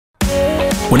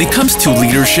When it comes to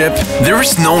leadership, there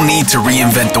is no need to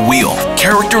reinvent the wheel.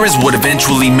 Character is what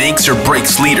eventually makes or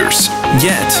breaks leaders.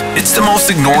 Yet, it's the most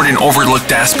ignored and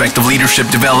overlooked aspect of leadership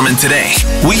development today.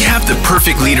 We have the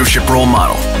perfect leadership role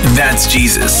model, and that's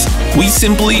Jesus. We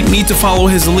simply need to follow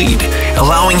his lead,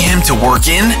 allowing him to work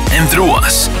in and through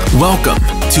us. Welcome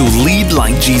to Lead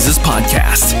Like Jesus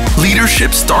podcast.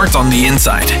 Leadership starts on the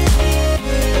inside.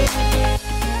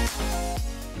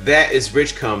 That is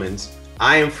Rich Cummins.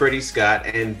 I am Freddie Scott,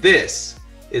 and this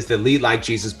is the Lead Like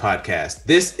Jesus podcast.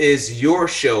 This is your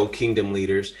show, Kingdom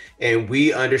Leaders, and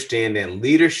we understand that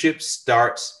leadership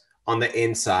starts on the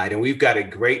inside, and we've got a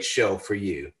great show for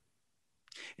you.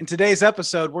 In today's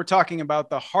episode, we're talking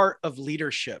about the heart of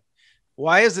leadership.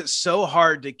 Why is it so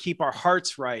hard to keep our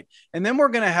hearts right? And then we're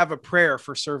going to have a prayer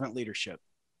for servant leadership.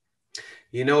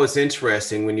 You know, it's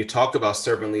interesting when you talk about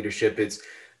servant leadership,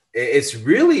 it's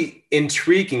really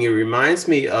intriguing. It reminds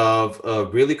me of a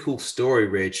really cool story,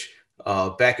 Rich,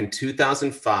 back in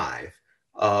 2005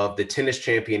 of the tennis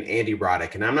champion, Andy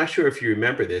Roddick. And I'm not sure if you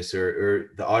remember this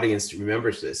or the audience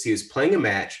remembers this. He was playing a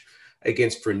match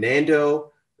against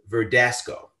Fernando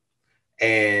Verdasco.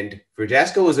 And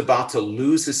Verdasco was about to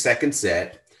lose his second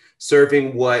set,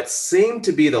 serving what seemed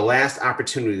to be the last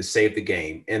opportunity to save the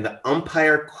game. And the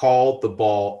umpire called the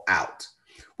ball out,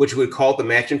 which would call the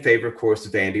match in favor, of course,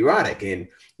 of Andy Roddick. And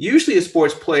usually a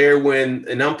sports player, when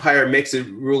an umpire makes a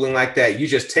ruling like that, you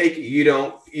just take it. You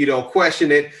don't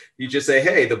question it. You just say,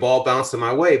 hey, the ball bounced in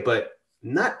my way. But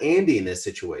not Andy in this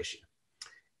situation.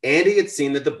 Andy had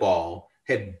seen that the ball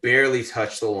had barely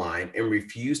touched the line and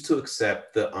refused to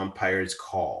accept the umpire's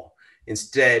call.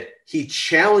 Instead, he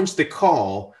challenged the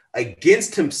call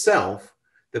against himself.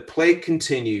 The play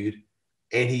continued,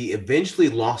 and he eventually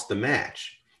lost the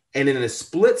match. And in a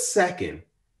split second,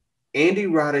 Andy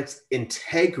Roddick's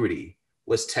integrity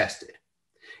was tested.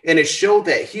 And it showed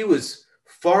that he was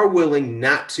far willing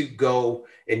not to go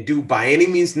and do by any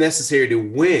means necessary to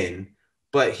win,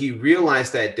 but he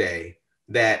realized that day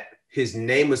that his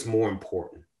name was more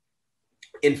important.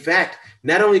 In fact,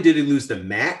 not only did he lose the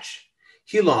match,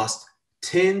 he lost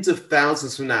tens of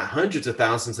thousands, if not hundreds of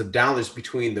thousands of dollars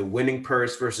between the winning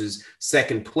purse versus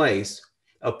second place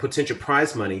of potential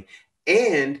prize money.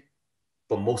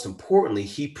 But most importantly,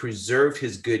 he preserved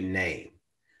his good name.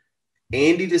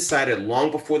 Andy decided long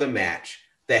before the match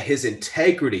that his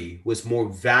integrity was more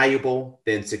valuable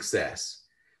than success.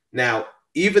 Now,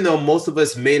 even though most of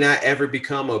us may not ever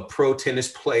become a pro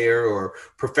tennis player or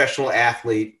professional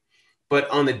athlete, but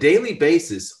on a daily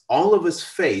basis, all of us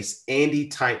face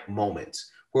Andy-type moments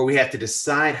where we have to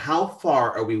decide how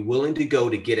far are we willing to go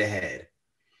to get ahead.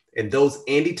 And those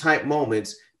Andy-type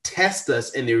moments test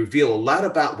us, and they reveal a lot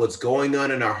about what's going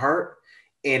on in our heart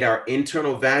and our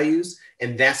internal values.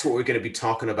 And that's what we're going to be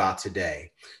talking about today.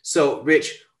 So,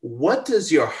 Rich, what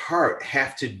does your heart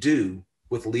have to do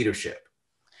with leadership?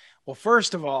 Well,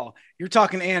 first of all, you're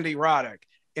talking Andy Roddick,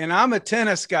 and I'm a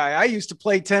tennis guy. I used to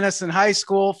play tennis in high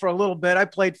school for a little bit. I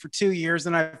played for 2 years,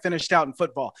 and I finished out in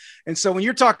football. And so when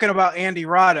you're talking about Andy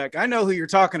Roddick, I know who you're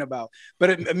talking about, but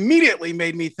it immediately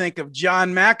made me think of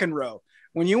John McEnroe.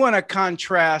 When you want to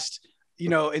contrast,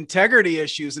 integrity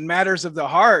issues and matters of the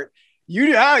heart,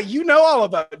 you know all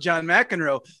about John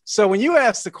McEnroe. So when you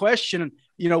ask the question,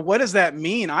 what does that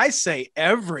mean? I say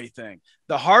everything.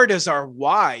 The heart is our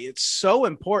why. It's so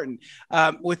important.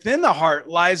 Within the heart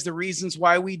lies the reasons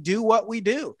why we do what we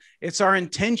do. It's our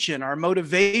intention, our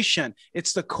motivation.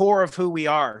 It's the core of who we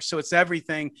are. So it's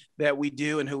everything that we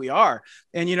do and who we are.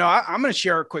 And, I'm going to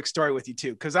share a quick story with you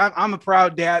too, because I'm a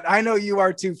proud dad. I know you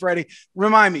are too, Freddie.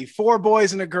 Remind me, 4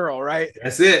 boys and a girl, right?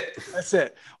 That's it. That's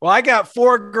it. Well, I got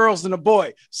 4 girls and a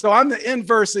boy. So I'm the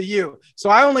inverse of you. So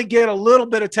I only get a little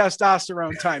bit of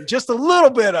testosterone time, just a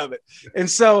little bit of it. And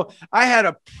so I had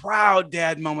a proud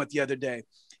dad moment the other day.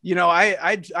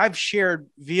 I've shared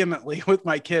vehemently with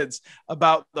my kids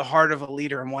about the heart of a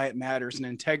leader and why it matters and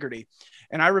integrity.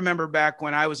 And I remember back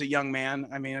when I was a young man,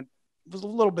 it was a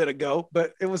little bit ago,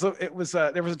 but there was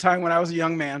a time when I was a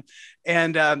young man,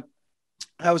 and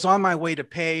I was on my way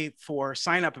to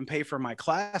sign up and pay for my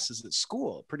classes at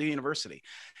school, at Purdue University.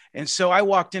 And so I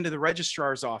walked into the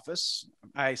registrar's office.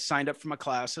 I signed up for my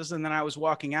classes, and then I was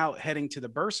walking out heading to the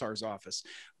bursar's office.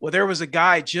 Well, there was a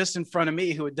guy just in front of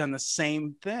me who had done the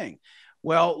same thing.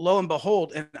 Well, lo and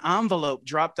behold, an envelope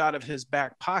dropped out of his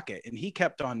back pocket, and he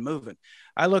kept on moving.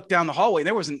 I looked down the hallway.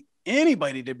 There wasn't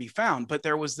anybody to be found, but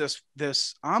there was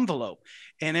this envelope,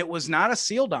 and it was not a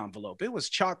sealed envelope. It was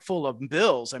chock full of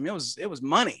bills. It was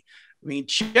money.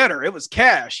 Cheddar, it was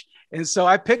cash. And so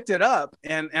I picked it up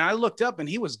and I looked up and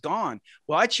he was gone.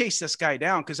 Well, I chased this guy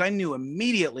down because I knew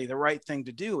immediately the right thing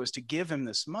to do was to give him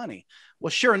this money. Well,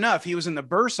 sure enough, he was in the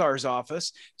bursar's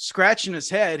office scratching his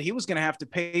head. He was going to have to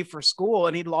pay for school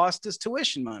and he'd lost his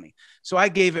tuition money. So I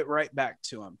gave it right back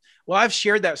to him. Well, I've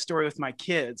shared that story with my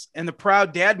kids, and the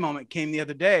proud dad moment came the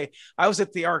other day. I was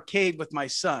at the arcade with my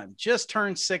son, just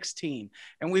turned 16,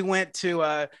 and we went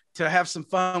to have some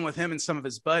fun with him and some of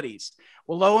his buddies.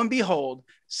 Well, lo and behold,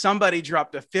 somebody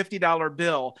dropped a $50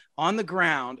 bill on the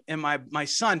ground, and my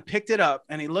son picked it up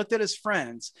and he looked at his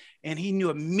friends and he knew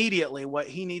immediately what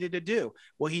he needed to do.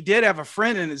 Well, he did have a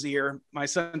friend in his ear. My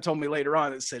son told me later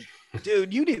on that said,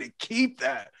 dude, you need to keep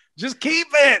that. Just keep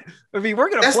it. I mean, we're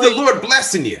going to play. That's the Lord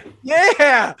blessing you.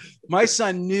 Yeah. My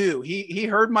son knew. He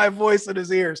heard my voice in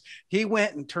his ears. He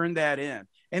went and turned that in.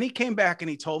 And he came back and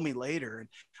he told me later. And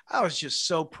I was just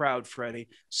so proud, Freddie.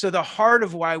 So the heart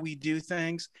of why we do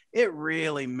things, it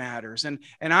really matters. And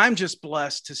I'm just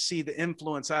blessed to see the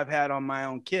influence I've had on my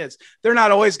own kids. They're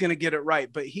not always going to get it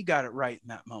right, but he got it right in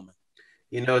that moment.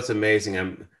 You know, it's amazing.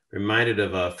 I'm reminded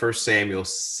of 1 Samuel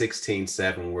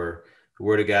 16:7, where the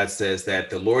word of God says that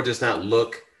the Lord does not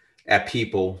look at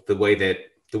people the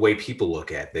way people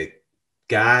look at it.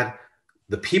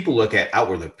 The people look at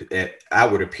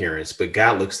outward appearance, but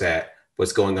God looks at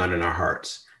what's going on in our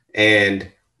hearts. And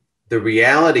the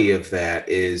reality of that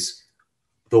is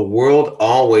the world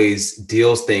always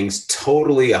deals things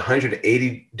totally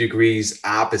 180 degrees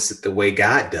opposite the way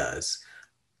God does.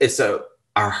 It's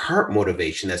our heart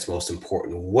motivation that's most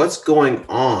important. What's going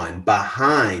on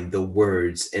behind the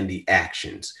words and the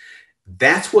actions?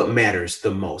 That's what matters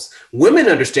the most. Women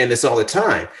understand this all the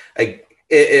time. Like,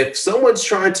 if someone's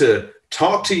trying to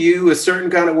talk to you a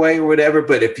certain kind of way or whatever,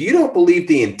 but if you don't believe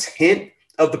the intent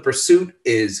of the pursuit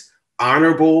is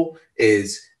honorable,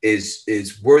 is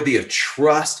worthy of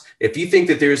trust, if you think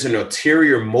that there's an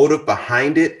ulterior motive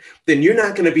behind it, then you're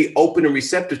not going to be open and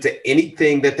receptive to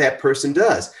anything that person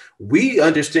does. We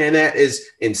understand that as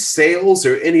in sales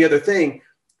or any other thing.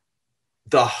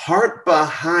 The heart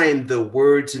behind the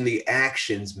words and the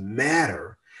actions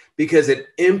matter because it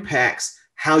impacts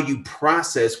how you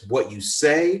process what you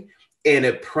say, and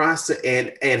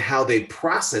and how they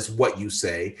process what you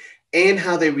say and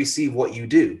how they receive what you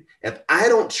do. If I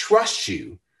don't trust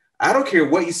you, I don't care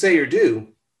what you say or do,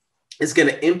 it's going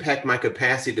to impact my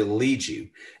capacity to lead you.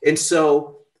 And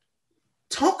so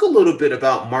talk a little bit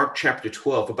about Mark chapter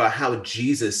 12, about how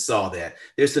Jesus saw that.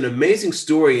 There's an amazing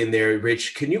story in there,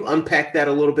 Rich. Can you unpack that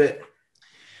a little bit?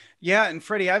 Yeah. And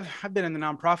Freddie, I've been in the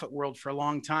nonprofit world for a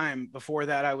long time. Before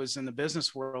that, I was in the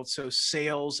business world. So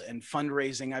sales and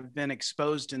fundraising, I've been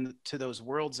exposed to those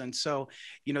worlds. And so,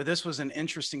 this was an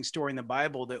interesting story in the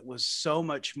Bible that was so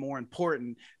much more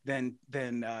important than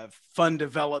fund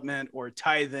development or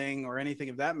tithing or anything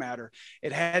of that matter.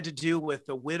 It had to do with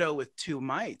the widow with two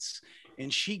mites.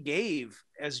 And she gave,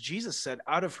 as Jesus said,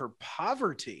 out of her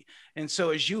poverty. And so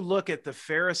as you look at the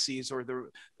Pharisees or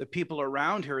the people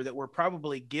around her that were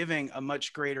probably giving a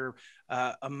much greater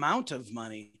amount of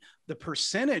money, the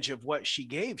percentage of what she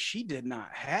gave, she did not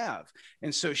have.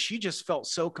 And so she just felt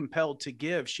so compelled to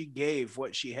give. She gave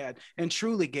what she had and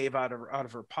truly gave out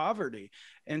of her poverty.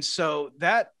 And so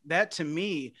that to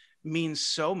me means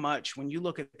so much when you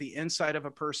look at the inside of a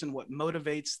person, what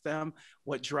motivates them,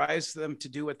 what drives them to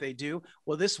do what they do.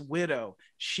 Well, this widow,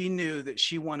 she knew that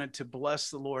she wanted to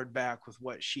bless the Lord back with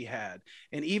what she had.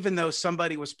 And even though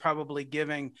somebody was probably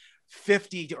giving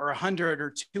 50 or 100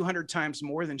 or 200 times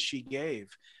more than she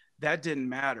gave, that didn't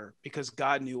matter because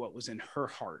God knew what was in her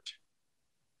heart.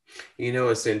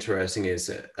 What's interesting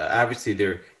is obviously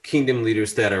there are kingdom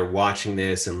leaders that are watching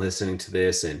this and listening to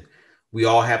this, and we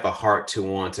all have a heart to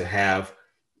want to have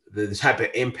the type of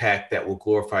impact that will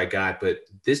glorify God. But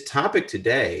this topic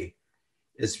today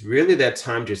is really that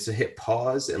time just to hit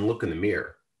pause and look in the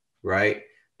mirror, right?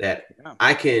 That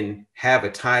I can have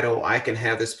a title, I can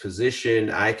have this position,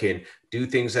 I can do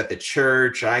things at the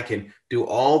church, I can do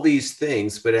all these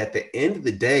things. But at the end of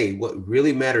the day, what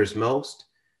really matters most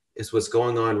is what's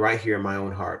going on right here in my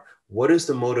own heart. What is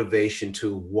the motivation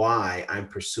to why I'm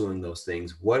pursuing those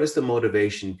things? What is the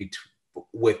motivation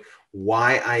with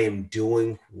why I am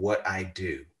doing what I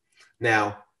do?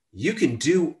 Now, you can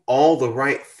do all the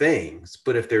right things,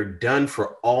 but if they're done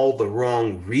for all the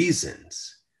wrong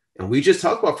reasons, and we just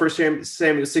talked about 1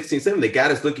 Samuel 16:7, that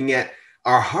God is looking at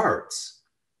our hearts.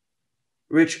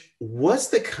 Rich, what's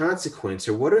the consequence,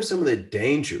 or what are some of the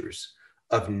dangers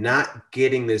of not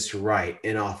getting this right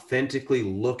and authentically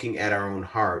looking at our own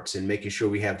hearts and making sure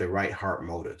we have the right heart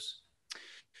motives?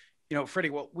 Freddie,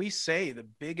 what we say, the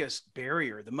biggest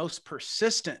barrier, the most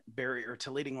persistent barrier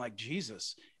to leading like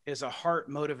Jesus is a heart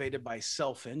motivated by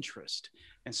self-interest.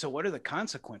 And so what are the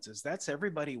consequences? That's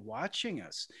everybody watching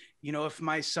us. You know, if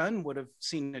my son would have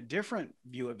seen a different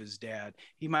view of his dad,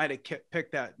 he might have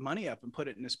picked that money up and put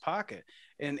it in his pocket.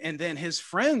 And then his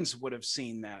friends would have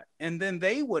seen that. And then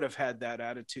they would have had that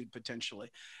attitude potentially.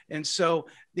 And so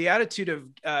the attitude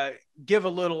of give a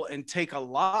little and take a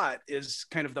lot is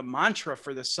kind of the mantra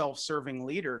for the self-serving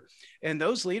leader. And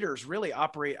those leaders really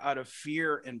operate out of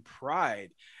fear and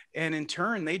pride. And in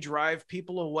turn, they drive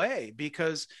people away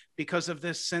because of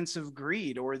this sense of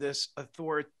greed or this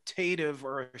authoritative,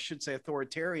 or I should say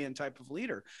authoritarian type of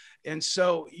leader. And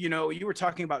so, you know, you were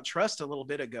talking about trust a little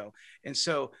bit ago. And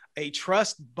so a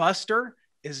trust buster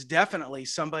is definitely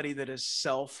somebody that is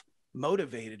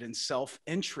self-motivated and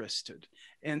self-interested.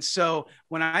 And so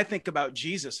when I think about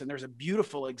Jesus, and there's a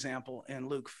beautiful example in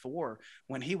Luke 4,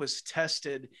 when he was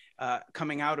tested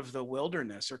coming out of the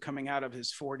wilderness or coming out of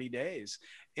his 40 days.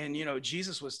 And, you know,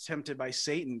 Jesus was tempted by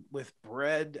Satan with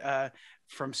bread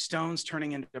from stones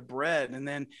turning into bread. And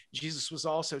then Jesus was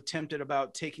also tempted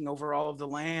about taking over all of the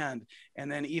land,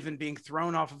 and then even being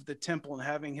thrown off of the temple and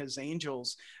having his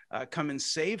angels come and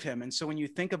save him. And so when you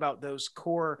think about those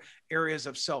core areas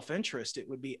of self-interest, it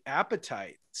would be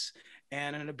appetites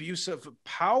and an abuse of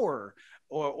power,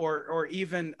 or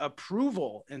even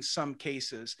approval in some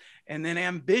cases, and then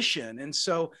ambition. And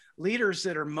so leaders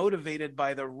that are motivated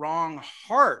by the wrong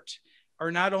heart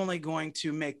are not only going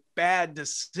to make bad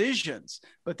decisions,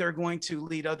 but they're going to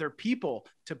lead other people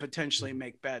to potentially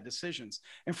make bad decisions.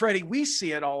 And Freddie, we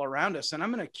see it all around us, and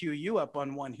I'm going to cue you up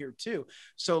on one here too.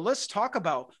 So let's talk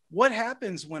about what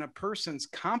happens when a person's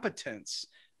competence,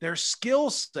 their skill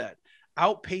set,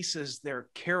 outpaces their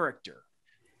character.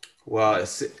 Well,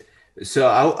 so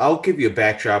I'll give you a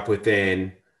backdrop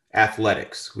within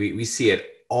athletics. We see it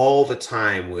all the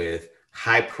time with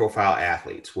high profile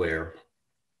athletes where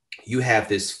you have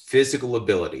this physical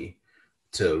ability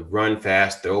to run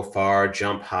fast, throw far,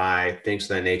 jump high, things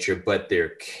of that nature, but their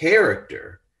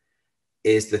character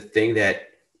is the thing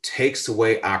that takes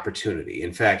away opportunity.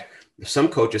 In fact, some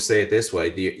coaches say it this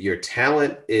way: your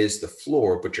talent is the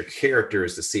floor, but your character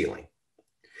is the ceiling.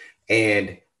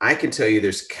 And I can tell you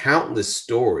there's countless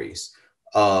stories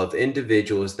of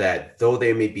individuals that, though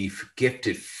they may be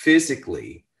gifted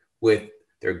physically with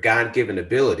their God-given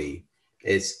ability,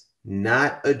 it's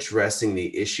not addressing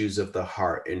the issues of the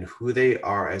heart and who they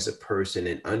are as a person,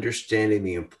 and understanding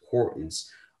the importance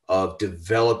of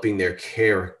developing their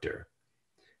character.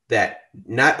 That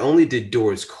not only did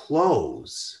doors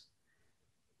close,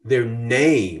 their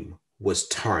name was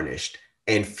tarnished,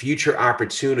 and future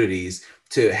opportunities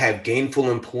to have gainful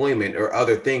employment or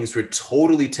other things were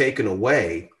totally taken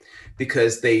away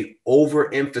because they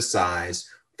overemphasize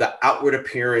the outward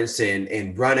appearance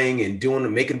and running and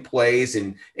making plays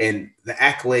and the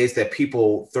accolades that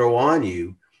people throw on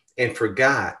you, and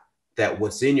forgot that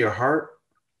what's in your heart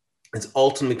is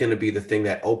ultimately going to be the thing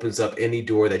that opens up any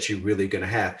door that you're really going to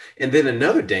have. And then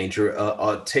another danger,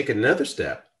 I'll take another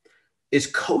step, is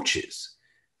coaches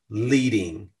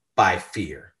leading by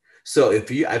fear. So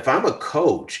if I'm a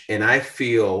coach and I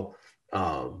feel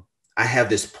I have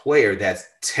this player that's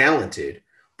talented,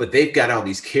 but they've got all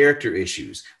these character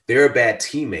issues, they're a bad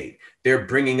teammate, they're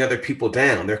bringing other people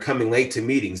down, they're coming late to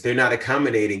meetings, they're not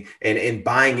accommodating and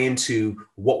buying into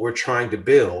what we're trying to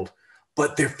build,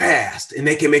 but they're fast and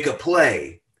they can make a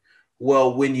play.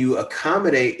 Well, when you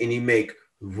accommodate and you make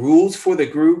rules for the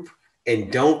group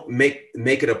and don't make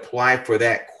it apply for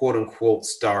that quote unquote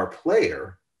star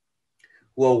player,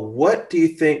 well, what do you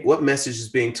think, what message is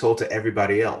being told to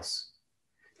everybody else?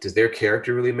 Does their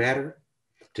character really matter?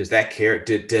 Does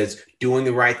doing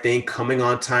the right thing, coming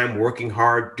on time, working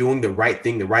hard, doing the right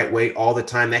thing the right way all the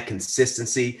time, that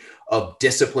consistency of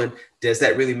discipline, does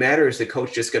that really matter? Or is the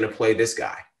coach just going to play this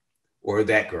guy or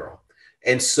that girl?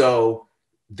 And so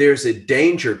there's a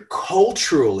danger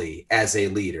culturally as a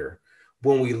leader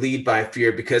when we lead by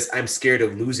fear, because I'm scared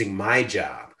of losing my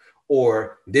job.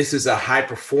 Or this is a high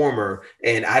performer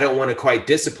and I don't want to quite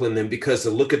discipline them because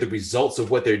look at the results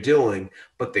of what they're doing.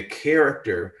 But the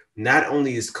character not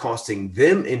only is costing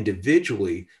them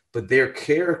individually, but their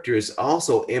character is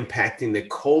also impacting the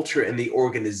culture and the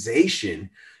organization.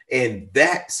 And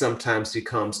that sometimes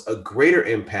becomes a greater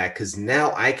impact because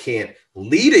now I can't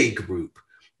lead a group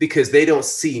because they don't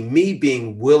see me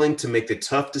being willing to make the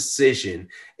tough decision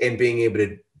and being able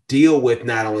to deal with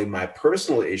not only my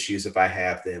personal issues if I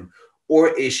have them, or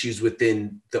issues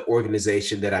within the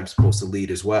organization that I'm supposed to lead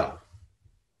as well.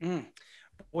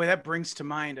 Boy, that brings to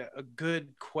mind a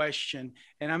good question.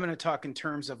 And I'm going to talk in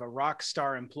terms of a rock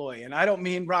star employee. And I don't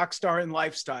mean rock star in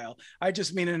lifestyle. I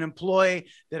just mean an employee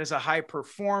that is a high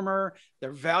performer.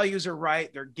 Their values are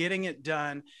right. They're getting it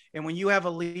done. And when you have a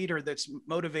leader that's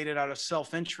motivated out of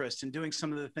self-interest and doing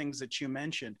some of the things that you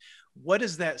mentioned, what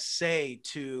does that say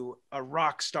to a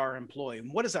rock star employee?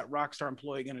 And what is that rock star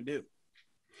employee going to do?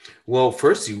 Well,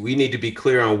 first, we need to be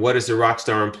clear on what is a rock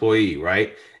star employee,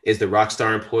 right? Is the rock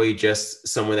star employee just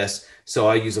someone that's, so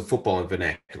I use a football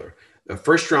vernacular. A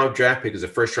first round draft pick is a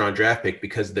first round draft pick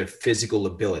because of their physical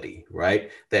ability,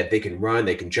 right? That they can run,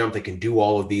 they can jump, they can do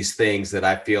all of these things that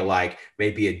I feel like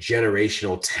may be a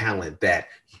generational talent that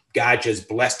God just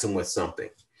blessed them with something.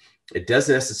 It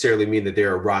doesn't necessarily mean that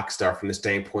they're a rock star from the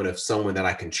standpoint of someone that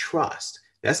I can trust.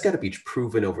 That's got to be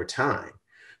proven over time.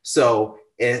 So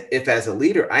if as a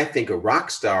leader, I think a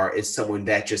rock star is someone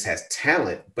that just has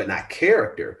talent, but not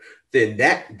character, then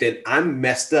I'm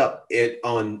messed up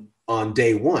on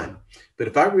day one. But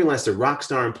if I realize the rock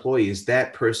star employee is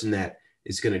that person that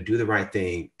is going to do the right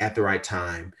thing at the right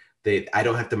time, I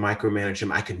don't have to micromanage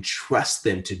them. I can trust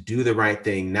them to do the right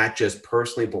thing, not just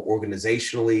personally, but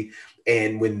organizationally.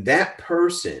 And when that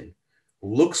person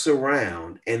looks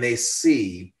around and they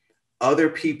see other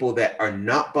people that are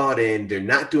not bought in, they're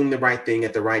not doing the right thing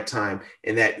at the right time,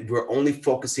 and that we're only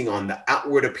focusing on the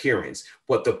outward appearance,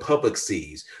 what the public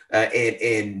sees,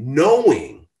 and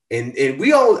knowing, and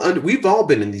we've all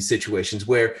been in these situations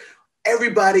where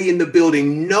everybody in the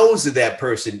building knows that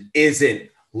person isn't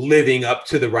living up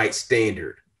to the right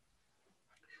standard.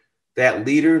 That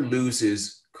leader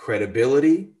loses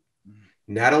credibility.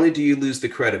 Not only do you lose the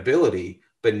credibility,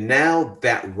 but now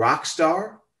that rock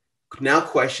star now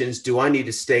questions, do I need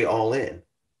to stay all in?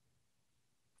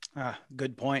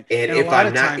 Good point. And if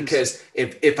I'm not, because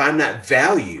if I'm not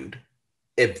valued,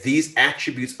 if these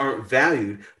attributes aren't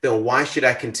valued, then why should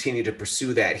I continue to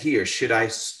pursue that here? Should I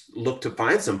look to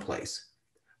find some place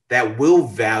that will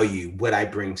value what I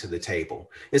bring to the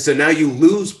table? And so now you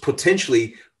lose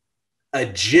potentially a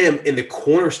gem in the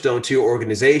cornerstone to your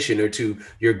organization or to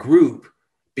your group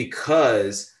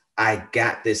because I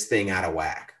got this thing out of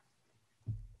whack.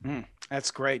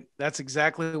 That's great. That's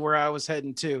exactly where I was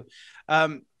heading to.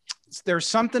 There's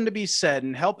something to be said,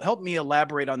 and help me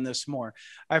elaborate on this more.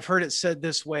 I've heard it said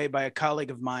this way by a colleague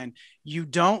of mine. You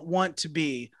don't want to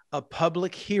be a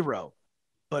public hero,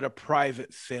 but a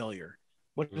private failure.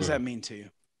 What does that mean to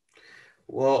you?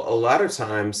 Well, a lot of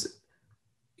times,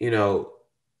 within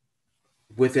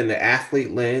the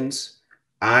athlete lens,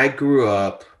 I grew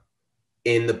up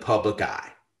in the public eye.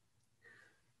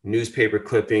 Newspaper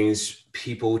clippings,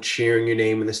 people cheering your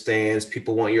name in the stands,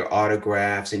 people want your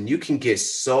autographs, and you can get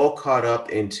so caught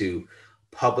up into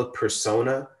public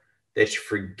persona that you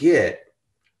forget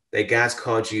that God's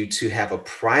called you to have a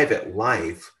private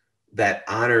life that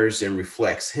honors and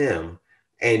reflects Him,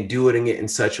 and doing it in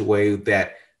such a way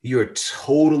that you're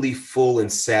totally full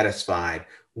and satisfied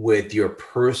with your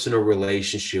personal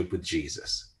relationship with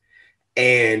Jesus.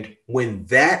 And when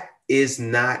that is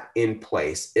not in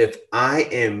place, if I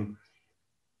am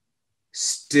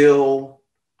still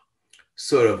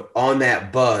sort of on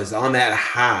that buzz, on that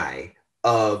high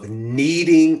of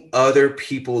needing other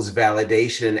people's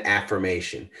validation and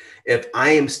affirmation, if I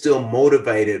am still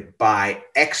motivated by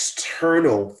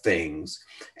external things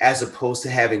as opposed to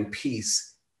having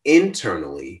peace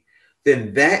internally,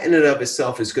 then that in and of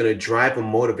itself is going to drive and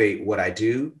motivate what I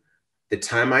do, the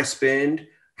time I spend,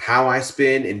 how I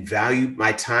spend and value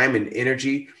my time and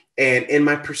energy, and in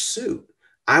my pursuit.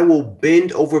 I will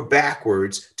bend over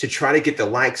backwards to try to get the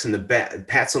likes and the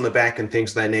pats on the back and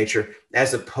things of that nature,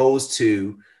 as opposed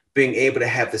to being able to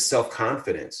have the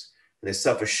self-confidence and the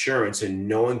self-assurance and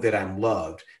knowing that I'm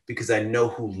loved because I know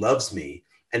who loves me,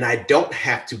 and I don't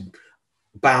have to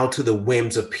bow to the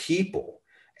whims of people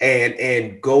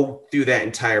and go through that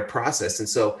entire process. And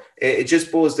so it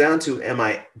just boils down to,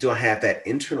 do I have that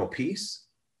internal peace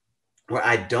where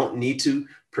I don't need to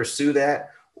pursue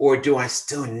that? Or do I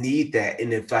still need that?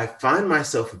 And if I find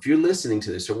myself, if you're listening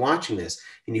to this or watching this,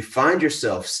 and you find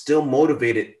yourself still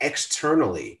motivated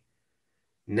externally,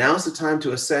 now's the time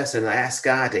to assess and ask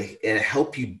God to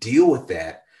help you deal with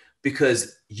that,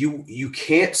 because you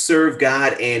can't serve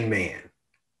God and man,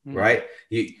 right?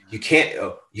 You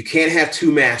can't have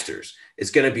two masters.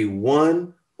 It's going to be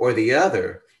one or the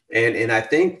other. And I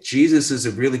think Jesus is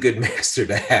a really good master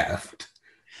to have.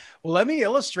 Well, let me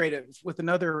illustrate it with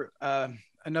another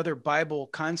Bible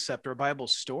concept or Bible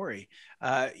story.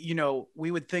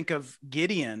 We would think of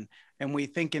Gideon, and we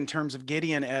think in terms of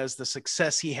Gideon as the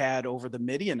success he had over the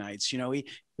Midianites. He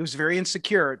was very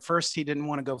insecure. At first, he didn't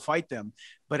want to go fight them,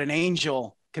 but an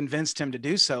angel convinced him to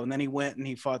do so. And then he went and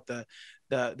he fought the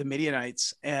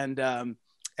Midianites. And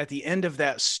at the end of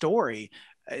that story,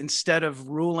 instead of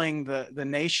ruling the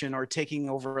nation or taking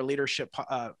over a leadership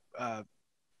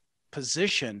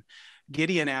position,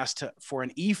 Gideon asked for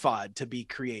an ephod to be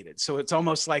created. So it's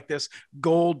almost like this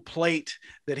gold plate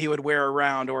that he would wear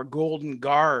around, or golden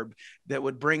garb that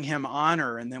would bring him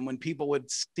honor. And then when people would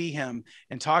see him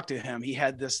and talk to him, he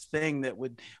had this thing that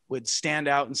would stand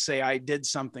out and say, I did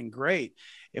something great.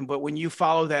 But when you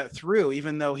follow that through,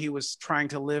 even though he was trying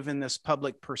to live in this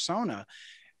public persona,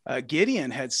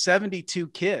 Gideon had 72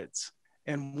 kids,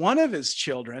 and one of his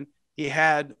children he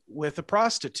had with a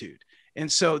prostitute. And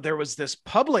so there was this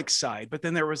public side, but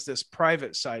then there was this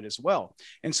private side as well.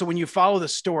 And so when you follow the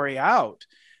story out,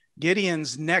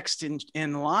 Gideon's next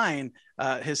in line,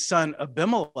 his son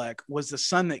Abimelech was the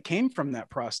son that came from that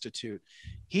prostitute.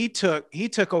 He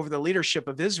took over the leadership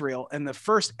of Israel, and the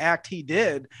first act he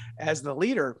did as the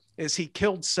leader is he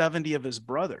killed 70 of his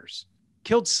brothers,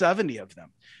 killed 70 of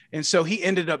them. And so he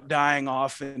ended up dying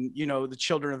off, and, the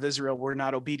children of Israel were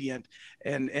not obedient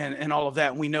and all of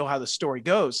that. And we know how the story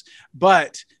goes.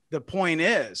 But the point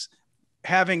is,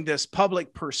 having this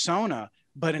public persona,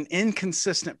 but an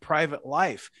inconsistent private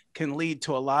life, can lead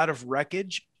to a lot of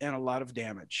wreckage and a lot of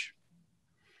damage.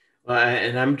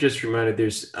 And I'm just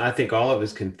reminded, I think all of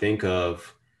us can think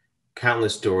of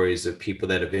countless stories of people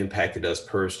that have impacted us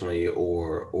personally,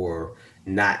 or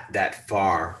not that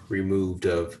far removed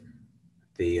of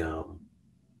the,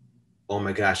 oh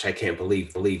my gosh, I can't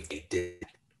believe they did,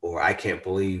 or I can't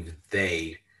believe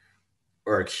they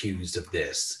are accused of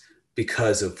this,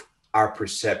 because of our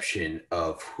perception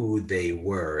of who they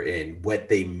were and what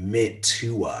they meant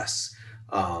to us,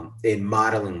 in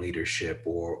modeling leadership,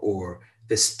 or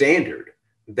the standard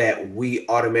that we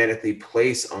automatically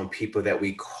place on people that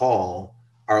we call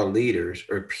our leaders,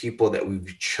 or people that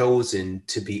we've chosen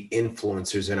to be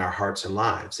influencers in our hearts and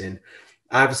lives. And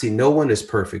obviously no one is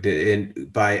perfect.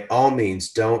 And by all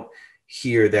means, don't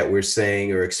hear that we're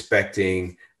saying or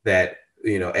expecting that,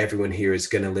 everyone here is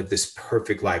going to live this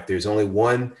perfect life. There's only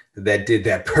one that did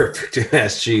that perfect, and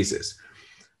that's Jesus.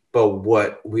 But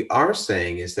what we are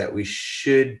saying is that we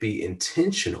should be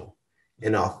intentional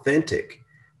and authentic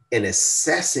in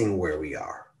assessing where we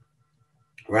are,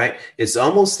 right? It's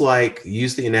almost like,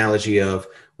 use the analogy of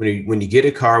when you get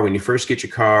a car, when you first get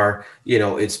your car,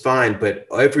 it's fine. But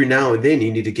every now and then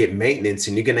you need to get maintenance,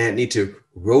 and you're going to need to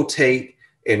rotate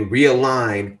and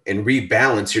realign and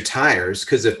rebalance your tires.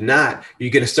 Because if not,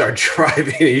 you're going to start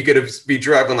driving, and you're going to be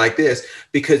driving like this,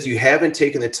 because you haven't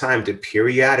taken the time to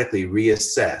periodically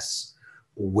reassess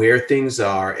where things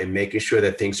are and making sure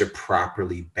that things are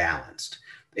properly balanced.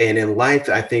 And in life,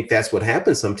 I think that's what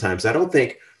happens sometimes. I don't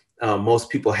think most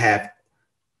people have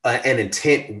an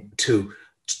intent to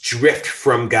drift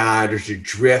from God, or to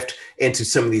drift into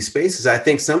some of these spaces. I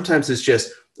think sometimes it's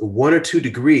just 1 or 2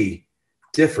 degree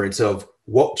difference of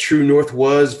what true north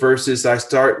was versus I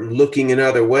start looking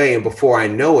another way. And before I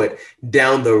know it,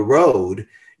 down the road,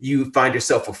 you find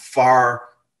yourself a far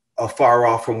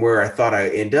off from where I thought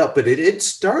I'd end up. But it didn't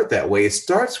start that way. It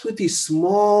starts with these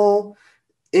small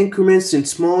increments and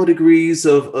small degrees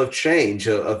of change,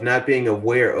 of not being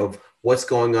aware of what's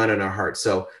going on in our hearts.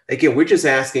 So again, we're just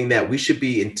asking that we should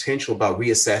be intentional about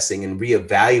reassessing and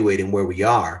reevaluating where we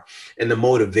are, and the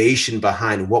motivation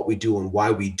behind what we do and why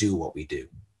we do what we do.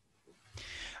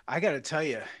 I got to tell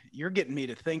you, you're getting me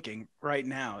to thinking right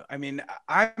now. I mean,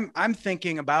 I'm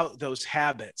thinking about those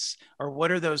habits, or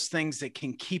what are those things that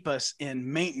can keep us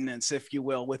in maintenance, if you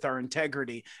will, with our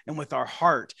integrity and with our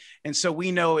heart. And so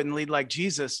we know in Lead Like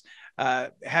Jesus,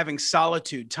 having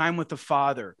solitude, time with the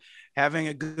Father, having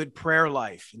a good prayer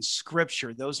life and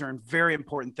scripture, those are very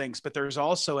important things. But there's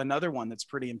also another one that's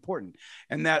pretty important.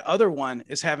 And that other one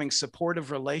is having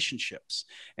supportive relationships.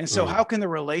 And so how can the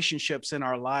relationships in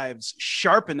our lives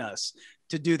sharpen us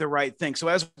to do the right thing? So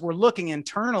as we're looking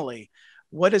internally,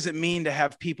 what does it mean to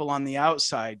have people on the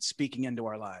outside speaking into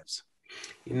our lives?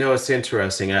 It's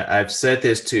interesting. I've said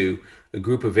this to a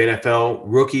group of NFL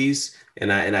rookies,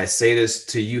 and I say this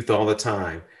to youth all the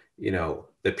time.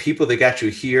 The people that got you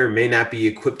here may not be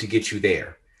equipped to get you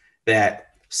there. That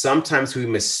sometimes we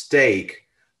mistake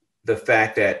the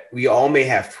fact that we all may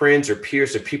have friends or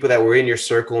peers or people that were in your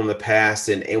circle in the past,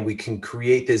 and we can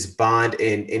create this bond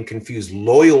and confuse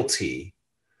loyalty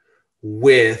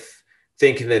with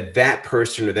thinking that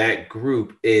person or that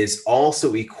group is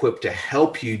also equipped to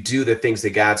help you do the things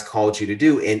that God's called you to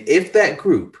do. And if that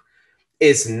group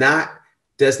does not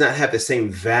have the same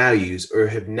values, or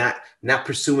have not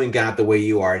pursuing God the way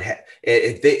you are,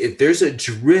 if there's a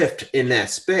drift in that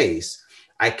space,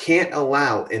 I can't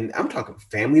allow, and I'm talking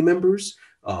family members,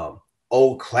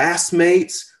 old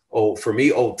classmates, for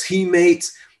me, old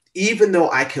teammates, even though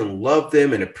I can love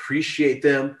them and appreciate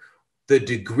them, the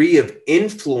degree of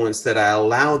influence that I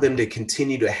allow them to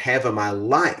continue to have in my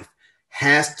life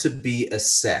has to be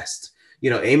assessed.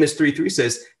 Amos 3:3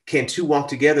 says, can two walk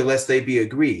together lest they be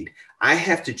agreed? I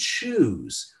have to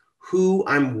choose who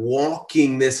I'm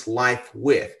walking this life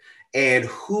with and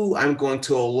who I'm going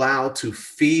to allow to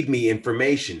feed me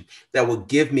information that will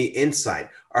give me insight.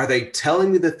 Are they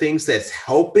telling me the things that's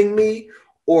helping me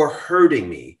or hurting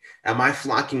me? Am I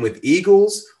flocking with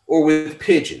eagles or with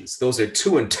pigeons? Those are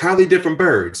two entirely different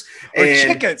birds. Or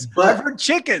chickens. I've heard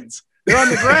chickens. They're on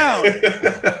the ground.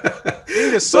 They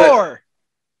need to soar.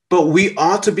 But we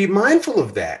ought to be mindful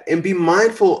of that and be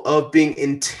mindful of being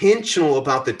intentional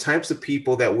about the types of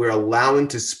people that we're allowing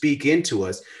to speak into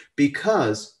us,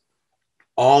 because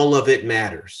all of it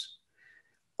matters.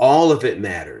 All of it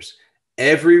matters.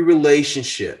 Every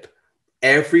relationship,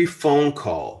 every phone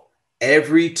call,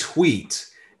 every tweet,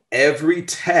 every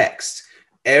text,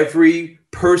 every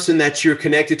person that you're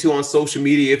connected to on social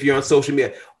media, if you're on social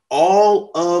media,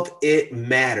 all of it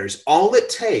matters. All it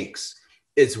takes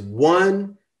is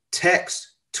one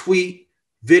text, tweet,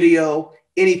 video,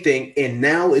 anything, and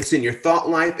now it's in your thought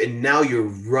life, and now you're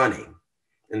running.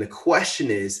 And the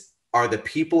question is, are the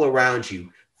people around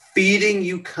you feeding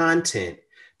you content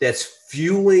that's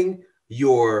fueling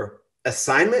your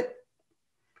assignment?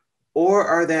 Or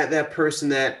are that person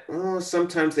that,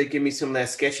 sometimes they give me some of that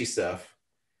sketchy stuff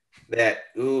that,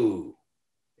 ooh.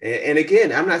 And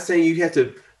again, I'm not saying you have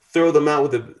to throw them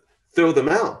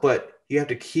out, but you have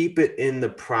to keep it in the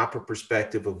proper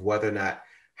perspective of whether or not,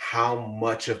 how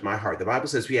much of my heart. The Bible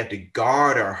says we have to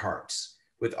guard our hearts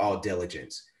with all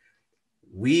diligence.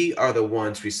 We are the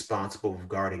ones responsible for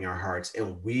guarding our hearts,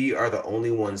 and we are the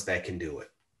only ones that can do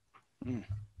it.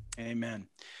 Amen.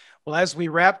 Well, as we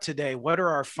wrap today, what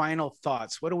are our final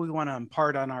thoughts? What do we want to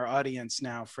impart on our audience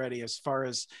now, Freddie, as far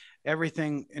as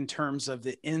everything in terms of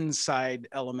the inside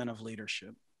element of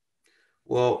leadership?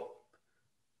 Well,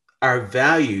 our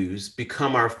values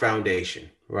become our foundation,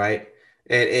 right?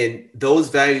 And those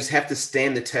values have to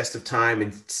stand the test of time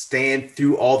and stand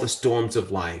through all the storms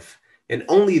of life. And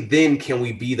only then can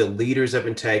we be the leaders of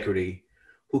integrity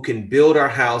who can build our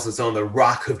houses on the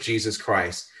rock of Jesus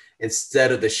Christ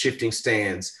instead of the shifting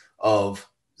sands of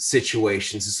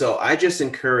situations. So I just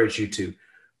encourage you to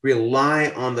rely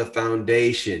on the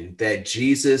foundation that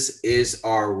Jesus is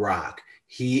our rock.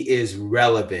 He is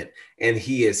relevant, and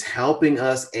he is helping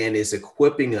us and is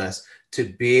equipping us to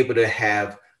be able to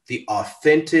have the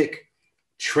authentic,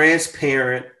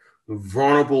 transparent,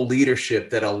 vulnerable leadership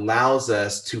that allows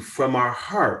us to, from our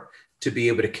heart, to be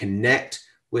able to connect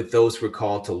with those we're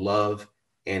called to love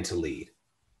and to lead.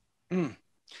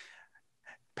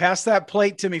 Pass that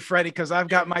plate to me, Freddie, because I've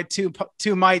got my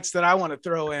two mites that I want to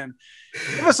throw in.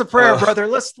 Give us a prayer, brother.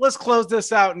 Let's close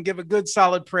this out and give a good,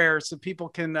 solid prayer so people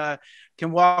can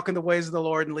walk in the ways of the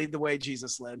Lord and lead the way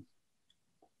Jesus led.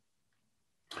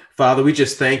 Father, we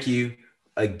just thank you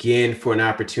again for an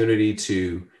opportunity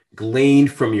to glean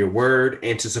from your word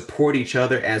and to support each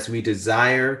other as we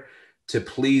desire to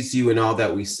please you in all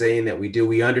that we say and that we do.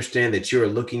 We understand that you are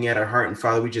looking at our heart, and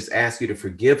Father, we just ask you to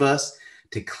forgive us,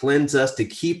 to cleanse us, to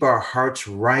keep our hearts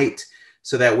right,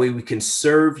 so that way we can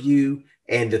serve you,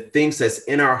 and the things that's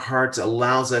in our hearts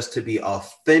allows us to be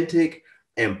authentic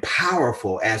and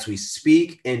powerful as we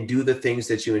speak and do the things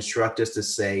that you instruct us to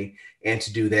say and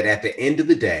to do, that at the end of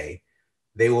the day,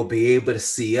 they will be able to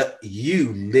see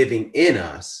you living in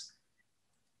us,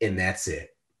 and that's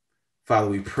it. Father,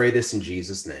 we pray this in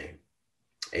Jesus' name.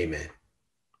 Amen.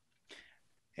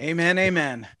 Amen.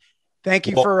 Amen. Thank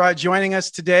you for joining us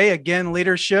today. Again,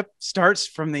 leadership starts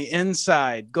from the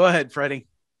inside. Go ahead, Freddie.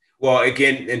 Well,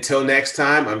 again, until next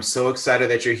time, I'm so excited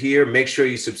that you're here. Make sure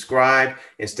you subscribe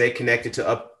and stay connected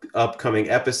to upcoming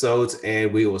episodes,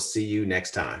 and we will see you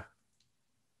next time.